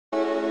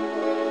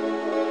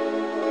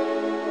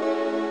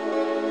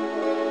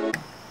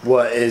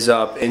What is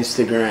up,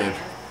 Instagram?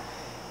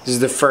 This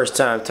is the first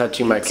time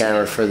touching my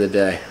camera for the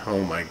day. Oh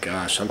my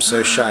gosh, I'm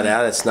so shot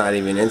out. It's not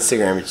even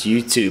Instagram, it's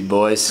YouTube,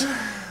 boys.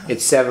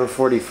 It's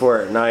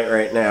 7:44 at night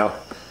right now,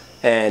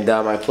 and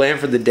my plan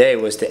for the day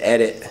was to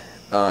edit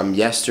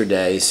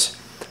yesterday's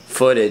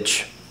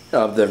footage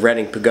of the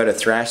Reading Pagoda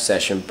Thrash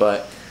session,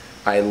 but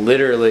I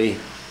literally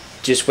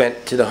just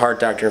went to the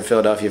heart doctor in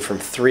Philadelphia from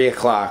 3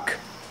 o'clock.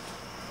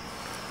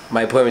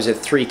 My appointment was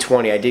at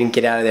 3:20. I didn't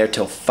get out of there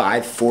till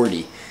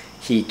 5:40.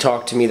 He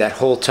talked to me that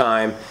whole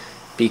time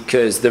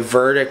because the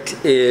verdict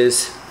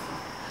is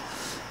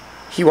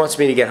he wants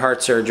me to get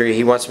heart surgery.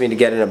 He wants me to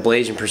get an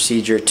ablation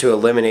procedure to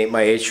eliminate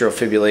my atrial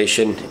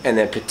fibrillation and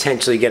then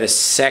potentially get a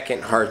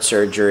second heart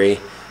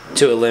surgery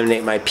to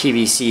eliminate my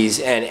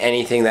PVCs and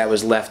anything that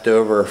was left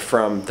over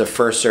from the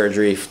first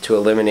surgery to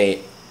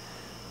eliminate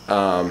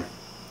my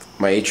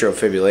atrial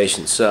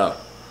fibrillation. So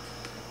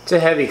it's a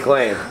heavy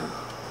claim.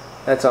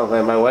 That's all I'm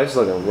claiming. My wife's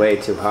looking way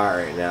too hot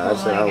right now.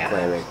 That's what I'm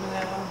claiming.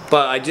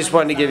 But I just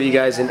wanted to give you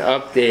guys an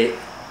update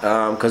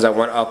because I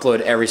want to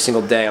upload every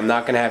single day. I'm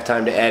not going to have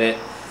time to edit.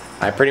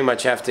 I pretty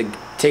much have to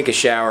take a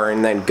shower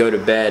and then go to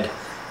bed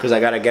because I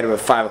got to get up at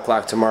 5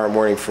 o'clock tomorrow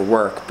morning for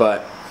work.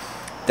 But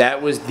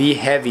that was the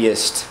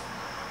heaviest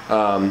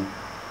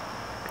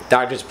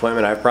doctor's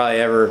appointment I've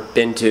probably ever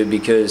been to,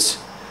 because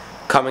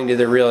coming to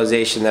the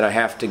realization that I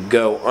have to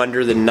go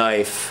under the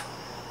knife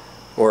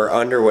or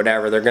under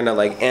whatever, they're going to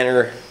like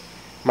enter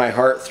my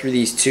heart through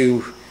these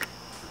two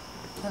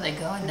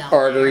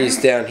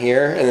arteries down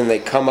here, and then they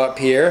come up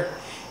here,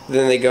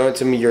 then they go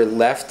into your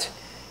left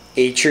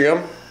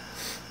atrium,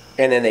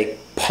 and then they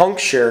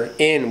puncture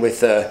in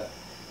with a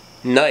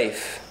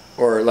knife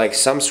or like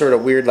some sort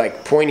of weird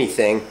like pointy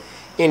thing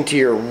into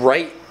your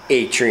right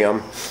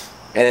atrium,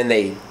 and then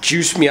they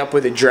juice me up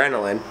with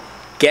adrenaline,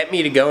 get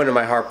me to go into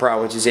my heart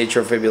problem, which is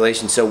atrial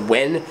fibrillation. So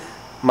when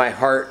my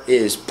heart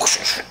is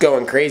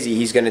going crazy,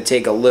 he's going to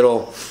take a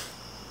little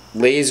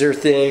laser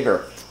thing,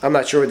 or I'm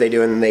not sure what they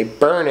do, and then they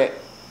burn it.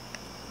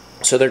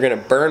 So they're going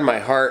to burn my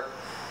heart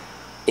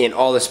in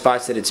all the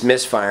spots that it's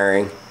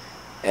misfiring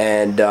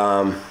and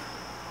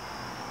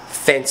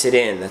fence it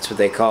in. That's what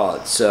they call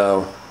it.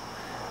 So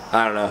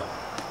I don't know.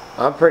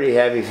 I'm pretty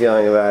heavy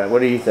feeling about it. What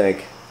do you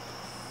think?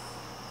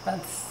 Yeah,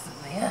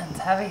 it's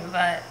heavy,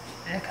 but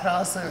it could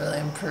also really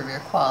improve your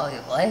quality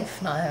of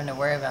life, not having to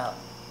worry about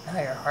how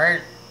your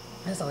heart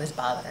is always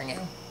bothering you.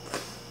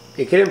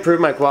 It could improve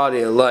my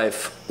quality of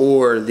life,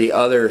 or the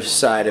other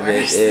side of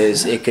it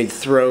is it could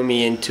throw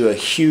me into a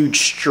huge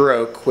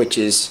stroke, which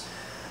is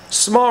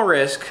small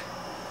risk,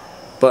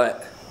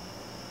 but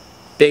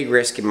big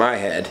risk in my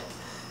head.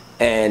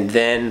 And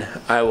then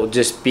I will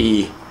just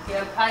be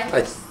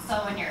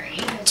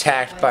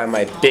attacked by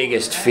my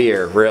biggest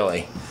fear,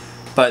 really.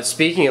 But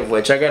speaking of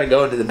which, I gotta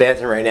go into the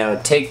bathroom right now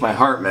and take my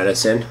heart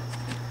medicine.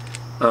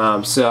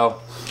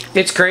 So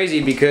it's crazy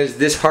because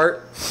this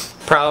heart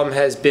problem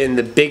has been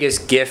the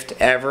biggest gift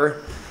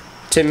ever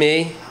to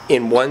me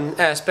in one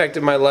aspect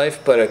of my life,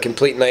 but a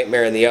complete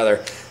nightmare in the other.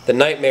 The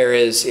nightmare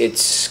is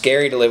it's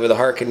scary to live with a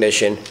heart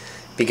condition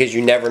because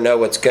you never know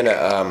what's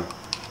gonna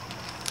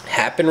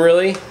happen,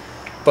 really.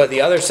 But the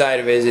other side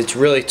of it is it's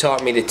really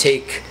taught me to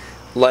take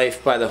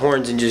life by the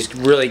horns and just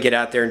really get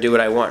out there and do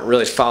what I want,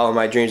 really follow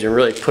my dreams and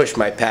really push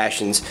my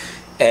passions,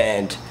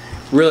 and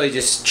really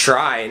just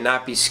try and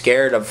not be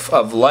scared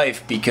of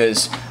life,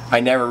 because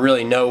I never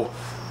really know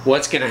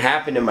what's going to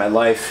happen in my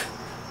life,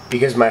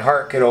 because my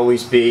heart could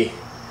always be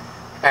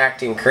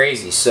acting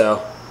crazy.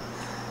 So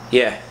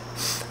yeah,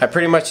 I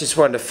pretty much just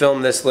wanted to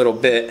film this little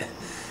bit,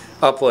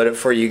 upload it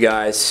for you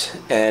guys,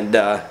 and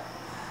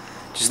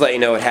just let you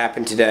know what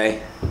happened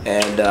today,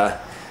 and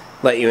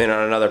let you in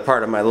on another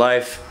part of my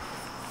life.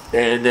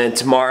 And then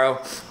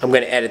tomorrow I'm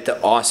going to edit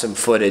the awesome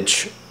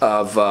footage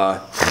of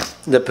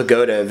the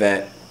Pagoda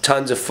event.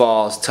 Tons of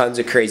falls, tons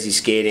of crazy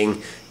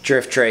skating,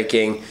 drift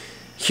traking,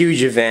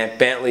 huge event.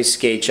 Bentley's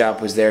skate shop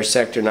was there,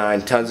 Sector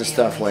 9, tons of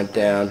stuff went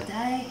down.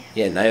 Birthday.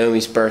 Yeah,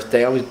 Naomi's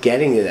birthday. I was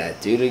getting to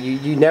that, dude.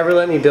 You never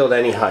let me build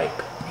any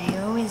hype.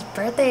 Naomi's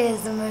birthday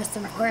is the most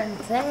important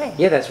thing.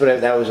 Yeah,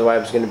 that was why I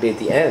was going to be at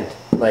the end.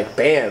 Like,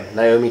 bam,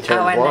 Naomi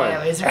turned 1.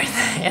 Naomi's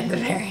birthday at the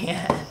very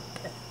end.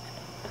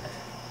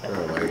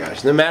 Oh my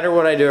gosh. No matter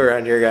what I do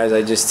around here, guys,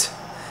 I just...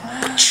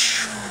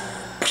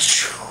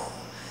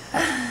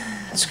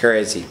 It's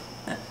crazy.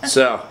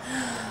 So,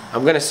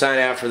 I'm going to sign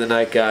out for the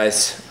night,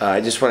 guys.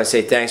 I just want to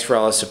say thanks for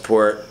all the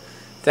support.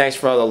 Thanks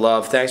for all the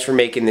love. Thanks for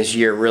making this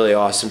year really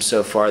awesome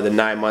so far. The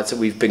 9 months that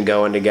we've been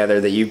going together,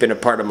 that you've been a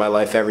part of my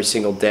life every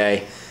single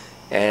day.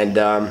 And,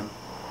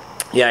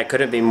 yeah, I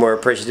couldn't be more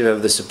appreciative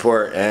of the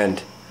support.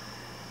 And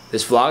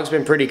this vlog's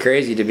been pretty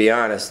crazy, to be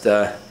honest.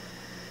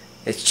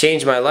 It's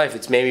changed my life.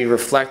 It's made me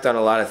reflect on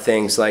a lot of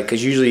things, like,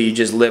 because usually you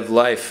just live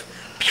life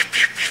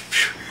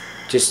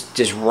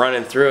just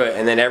running through it,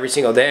 and then every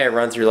single day I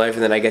run through life,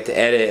 and then I get to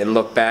edit and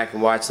look back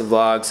and watch the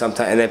vlog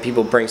sometimes, and then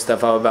people bring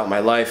stuff up about my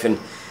life, and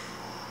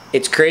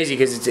it's crazy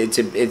because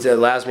it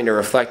allows me to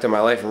reflect on my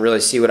life and really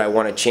see what I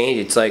want to change.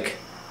 It's like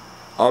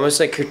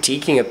almost like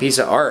critiquing a piece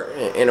of art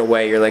in a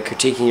way. You're like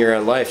critiquing your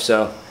own life.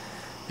 So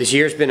This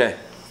year's been a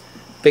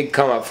big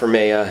come up for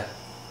me. I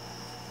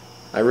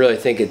really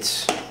think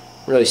it's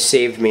really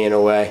saved me in a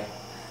way.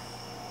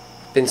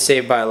 Been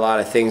saved by a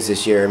lot of things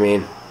this year. I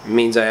mean, it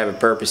means I have a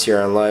purpose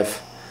here on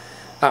life.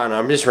 I don't know,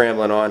 I'm just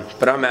rambling on,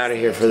 but I'm out of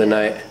here for the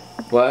night.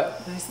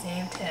 What? Who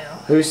saved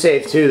who? Who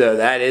saved who, though?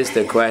 That is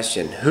the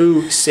question.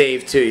 Who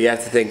saved who? You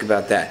have to think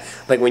about that.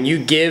 Like when you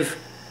give,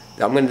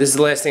 this is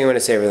the last thing I'm gonna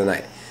say for the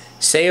night.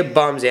 Say a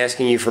bum's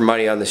asking you for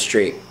money on the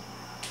street,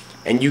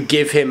 and you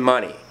give him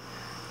money,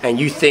 and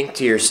you think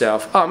to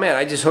yourself, oh man,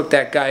 I just hooked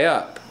that guy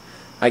up.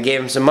 I gave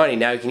him some money,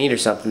 now he can eat or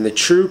something. The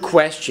true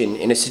question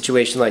in a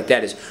situation like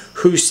that is,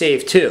 who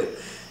saved who?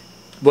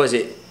 Was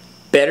it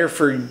better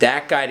for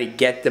that guy to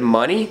get the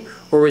money,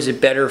 or was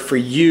it better for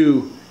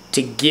you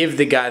to give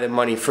the guy the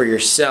money for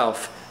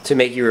yourself to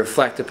make you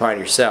reflect upon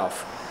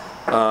yourself?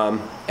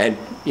 And,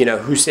 you know,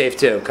 who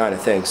saved who kind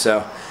of thing.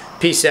 So,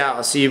 peace out.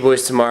 I'll see you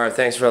boys tomorrow.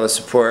 Thanks for all the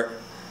support.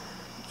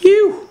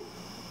 You!